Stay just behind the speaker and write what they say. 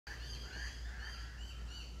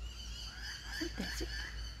that's it.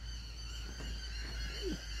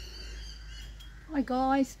 Hi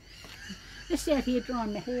guys, just out here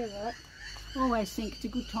drying my hair, right? I always think it's a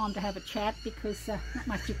good time to have a chat because not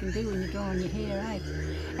much you can do when you're drying your hair, eh?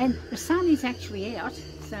 And the sun is actually out,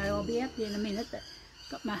 so I'll be out there in a minute. But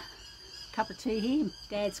got my cup of tea here,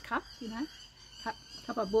 Dad's cup, you know,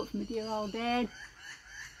 cup I bought from my dear old Dad.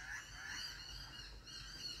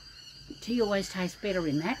 Tea always tastes better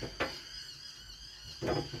in that.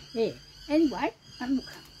 Yeah. Anyway, look,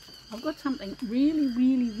 I've got something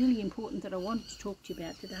really important that I wanted to talk to you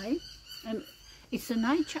about today. It's the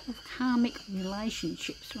nature of karmic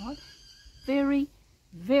relationships, right?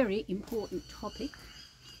 Very important topic.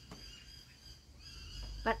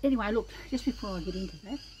 But anyway, look, just before I get into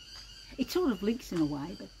that, it sort of links in a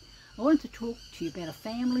way, but I wanted to talk to you about a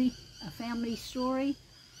family story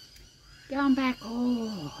going back,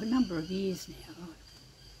 a number of years now.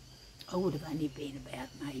 I would have only been about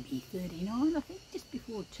maybe 39, I think, just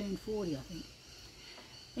before I turned 40, I think.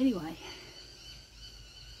 Anyway,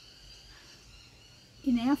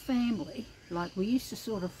 in our family, like, we used to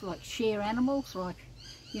sort of like share animals, like,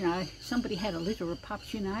 you know, somebody had a litter of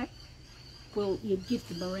pups, you know, well, you'd give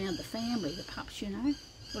them around the family, the pups, you know.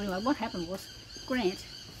 Well, anyway, what happened was, Grant,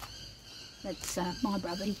 that's my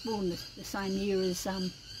brother, he's born the same year as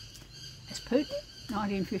Putin,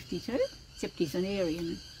 1952, except he's an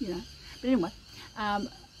Aryan, you know. But anyway,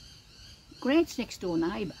 Grant's next door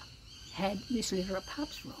neighbour had this litter of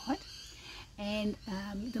pups, right? And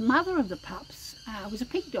the mother of the pups was a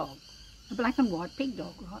pig dog, a black and white pig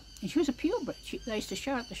dog, right? And she was a purebred. They used to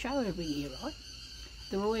show at the show every year, right?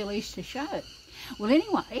 The Royal Easter Show. Well,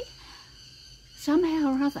 anyway,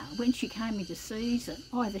 somehow or other, when she came into season,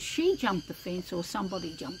 either she jumped the fence or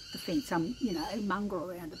somebody jumped the fence. Some, you know,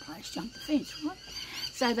 mongrel around the place jumped the fence, right?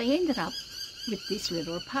 So they ended up with this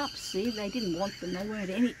litter of pups. See, they didn't want them. They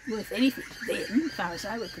weren't worth anything to them, as far as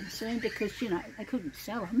they were concerned, because, you know, they couldn't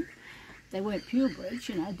sell them. They weren't purebreds,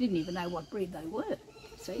 you know, didn't even know what breed they were,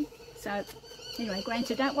 see. So, anyway, Grant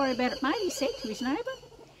said, don't worry about it, mate, he said to his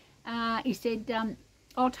neighbour. He said,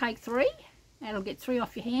 I'll take 3, and I'll get 3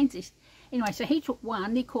 off your hands. Anyway, so he took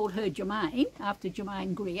 1, he called her Germaine, after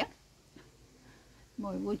Germaine Greer.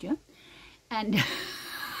 Why would you? And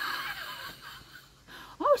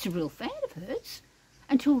I was a real fan of hers,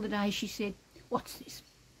 until the day she said, what's this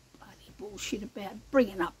bloody bullshit about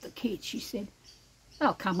bringing up the kids? She said,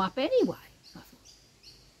 they'll come up anyway. I thought,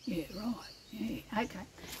 yeah, right, yeah, okay.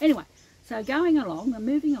 Anyway, so going along, and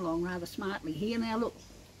moving along rather smartly here. Now look,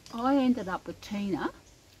 I ended up with Tina.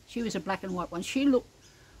 She was a black and white one. She looked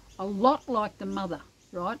a lot like the mother,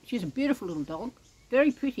 right? She's a beautiful little dog,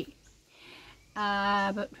 very pretty.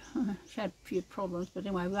 But she had a few problems, but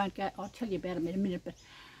anyway, we won't go, I'll tell you about them in a minute. But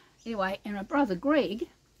anyway, and her brother Greg,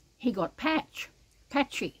 he got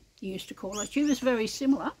Patchy, he used to call her. She was very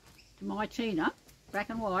similar to my Tina, black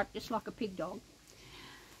and white, just like a pig dog.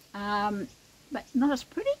 But not as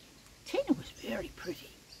pretty. Tina was very pretty.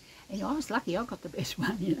 And I was lucky I got the best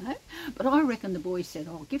one, you know. But I reckon the boys said,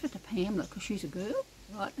 oh, give it to Pamela because she's a girl,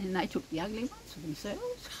 right? And they took the ugly ones for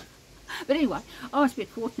themselves. But anyway, I was a bit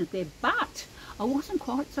fortunate there. But I wasn't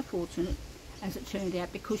quite so fortunate as it turned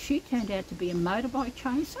out, because she turned out to be a motorbike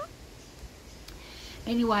chaser.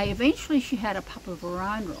 Anyway, eventually she had a pup of her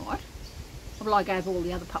own, right? Well, I gave all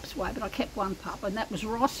the other pups away, but I kept one pup, and that was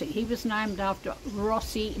Rossi. He was named after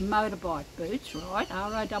Rossi Motorbike Boots, right?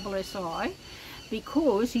 R-O-S-S-I,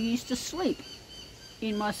 because he used to sleep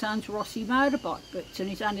in my son's Rossi motorbike boots, and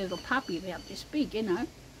his only little puppy about this big, you know.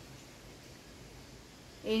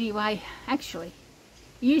 Anyway, actually,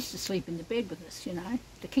 he used to sleep in the bed with us, you know,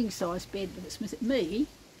 the king-size bed with us, with me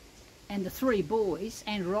and the 3 boys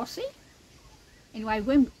and Rossi. Anyway,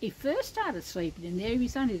 when he first started sleeping in there, he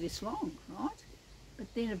was only this long, right?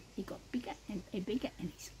 But then he got bigger and bigger,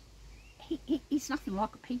 and he's nothing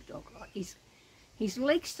like a pig dog, right? His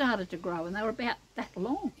legs started to grow, and they were about that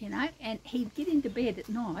long, you know, and he'd get into bed at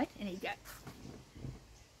night, and he'd go,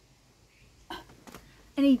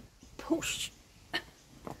 and he'd push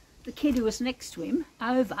the kid who was next to him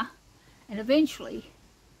over, and eventually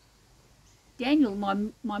Daniel,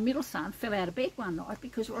 my middle son, fell out of bed one night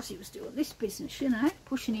because Rossi was doing this business, you know,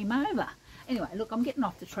 pushing him over. Anyway, look, I'm getting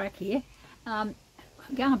off the track here.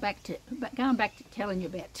 Going back to telling you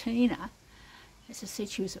about Tina. As I said,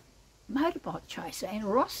 she was a motorbike chaser, and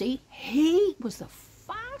Rossi, he was the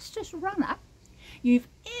fastest runner you've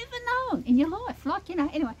ever known in your life. Like, you know,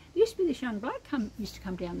 anyway, there used to be this young bloke used to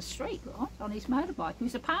come down the street, right, on his motorbike. He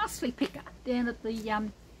was a parsley picker down at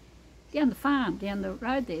the down the farm, down the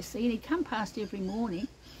road there, see, and he'd come past every morning.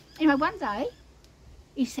 Anyway, one day,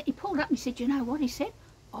 he pulled up and he said, you know what, he said,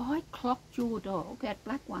 I clocked your dog, that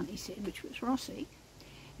black one, he said, which was Rossi.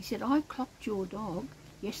 He said, I clocked your dog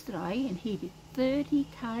yesterday and he did 30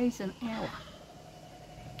 k's an hour.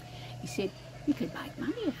 He said, you could make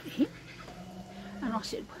money out of him. And I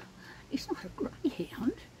said, well, he's not a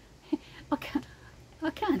greyhound. I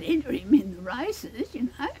can't enter him in the races, you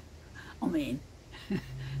know. I mean,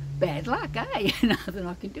 bad luck, eh? Nothing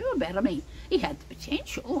I can do about it. I mean, he had the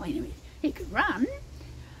potential. I mean, he could run.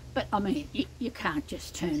 But, I mean, you can't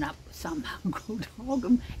just turn up with some mongrel dog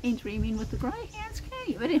and enter him in with the greyhounds, can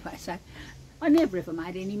you? But anyway, so I never ever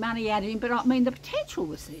made any money out of him. But, I mean, the potential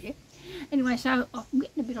was there. Anyway, so I'm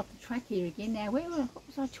getting a bit off the track here again now. What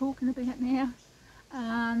was I talking about now?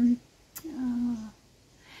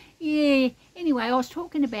 Yeah, anyway, I was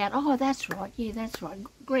talking about, oh, that's right, yeah, that's right,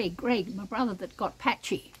 Greg, my brother that got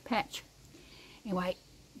Patch. Anyway,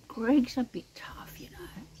 Greg's a bit tough, you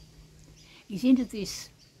know. He's into this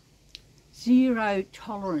zero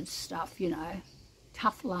tolerance stuff, you know,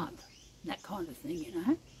 tough love, that kind of thing, you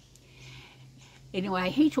know.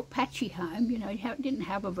 Anyway, he took Patchy home, you know, he didn't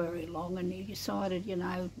have her very long, and he decided, you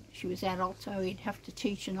know, she was adult, so he'd have to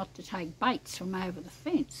teach her not to take baits from over the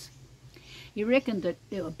fence. He reckoned that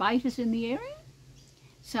there were baiters in the area,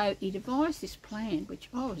 so he devised this plan, which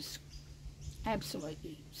I was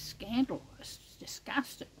absolutely scandalised,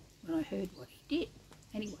 disgusted when I heard what he did.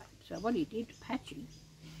 Anyway, so what he did to Patchy,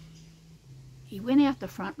 he went out the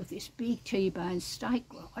front with this big T-bone steak,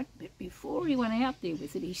 right, but before he went out there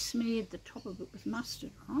with it, he smeared the top of it with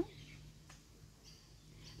mustard, right,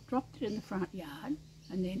 dropped it in the front yard,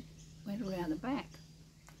 and then went around the back.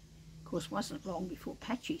 Of course, wasn't long before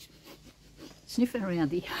Patchy's sniffing around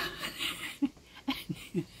the yard.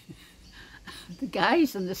 The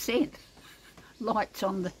gaze and the scent lights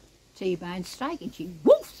on the T-bone steak, and she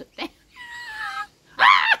wolfs it down.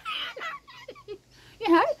 You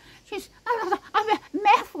know, she's a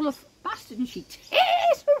mouthful of mustard, and she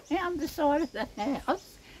tears around the side of the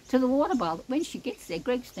house to the water bowl. When she gets there,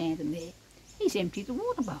 Greg's standing there. He's emptied the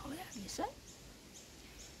water bowl out, you see.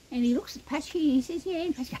 And he looks at Patchy and he says, yeah,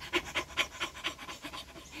 and Patchy goes,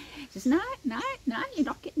 he says, no, you're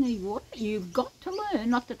not getting any water. You've got to learn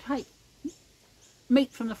not to take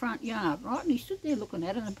meat from the front yard, right? And he stood there looking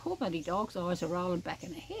at it, and the poor bloody dog's eyes are rolling back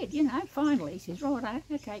in her head, you know. Finally, he says, right,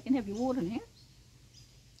 okay, you can have your water now.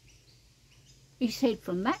 He said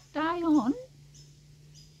from that day on,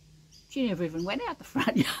 she never even went out the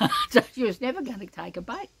front yard, so she was never going to take a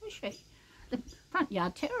bait, was she? The front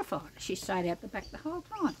yard terrified her. She stayed out the back the whole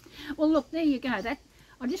time. Well, look, there you go.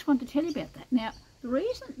 I just wanted to tell you about that. Now, the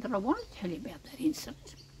reason that I wanted to tell you about that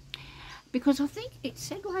incident, because I think it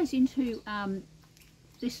segues into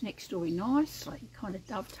this next story nicely, kind of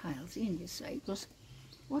dovetails in, you see, because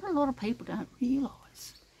what a lot of people don't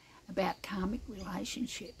realise about karmic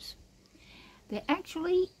relationships, they're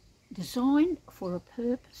actually designed for a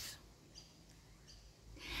purpose.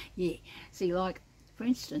 Yeah, see, like, for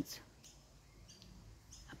instance,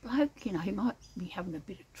 a bloke, you know, he might be having a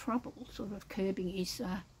bit of trouble sort of curbing his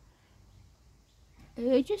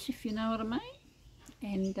urges, if you know what I mean.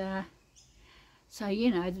 And so, you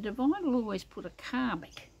know, the divine will always put a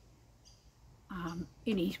karmic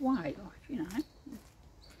in his way, like, you know.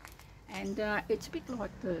 And it's a bit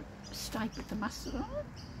like the steak with the mustard on it.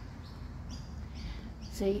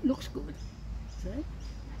 See, it looks good, see?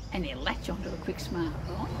 And he'll latch onto a quick smile,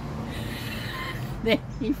 right? Then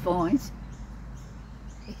he finds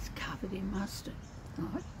it's covered in mustard,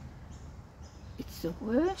 right? It's the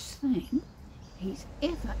worst thing he's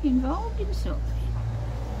ever involved himself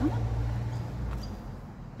in, right?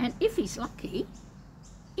 And if he's lucky,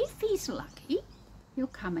 he'll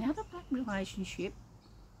come out of that relationship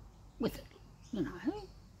with it, you know,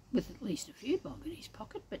 with at least a few bob in his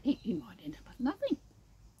pocket, but he might end up with nothing.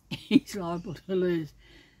 He's liable to lose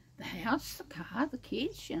the house, the car, the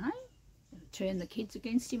kids, you know, turn the kids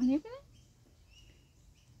against him and everything.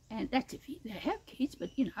 And that's if they have kids, but,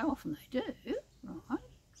 you know, often they do, right?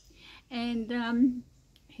 And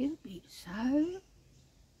he'll be so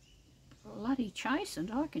bloody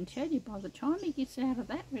chastened, I can tell you, by the time he gets out of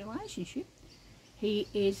that relationship, he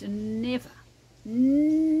is never,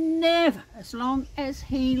 as long as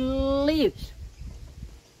he lives,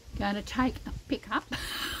 going to pick up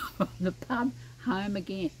the pub home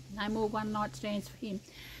again. No more one night stands for him.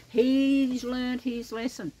 He's learned his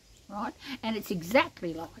lesson, right? And it's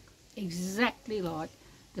exactly like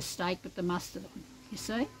the steak with the mustard on, you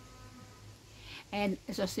see? And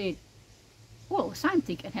as I said, well, the same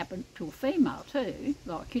thing can happen to a female too.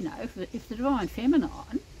 Like, you know, if the divine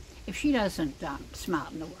feminine, if she doesn't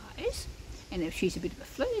smarten the ways, and if she's a bit of a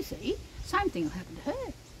floozy, same thing will happen to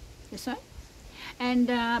her, you see? And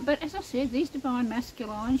but as I said, these divine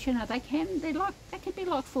masculines, you know, they can be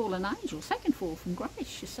like fallen angels. They can fall from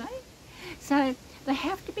grace, you see. So they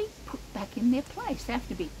have to be put back in their place. They have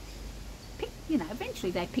to be picked, you know.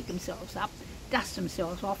 Eventually they pick themselves up, dust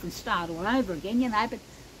themselves off, and start all over again, you know. But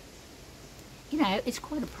you know, it's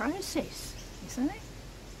quite a process, you see.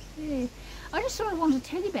 Yeah. I just sort of wanted to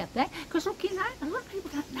tell you about that because, look, you know, a lot of people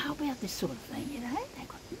don't know about this sort of thing, you know. They've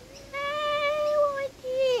got no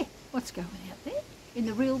idea what's going out there in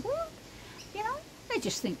the real world, you know. They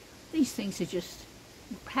just think these things are just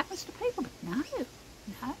what happens to people, but no,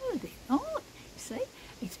 they're not. You see,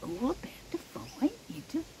 it's all about divine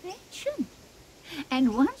intervention.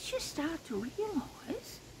 And once you start to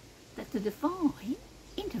realise that the divine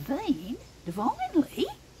intervened divinely,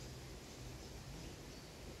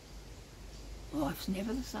 life's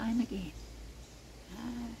never the same again.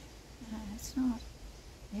 No, it's not.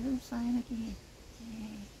 Never the same again.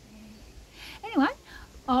 Yeah. Anyway,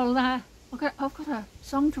 I've got a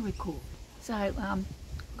song to record, so I've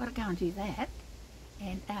got to go and do that,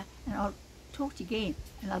 and I'll talk to you again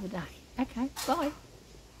another day. Okay, bye.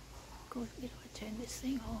 God, where do I turn this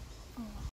thing off? Oh.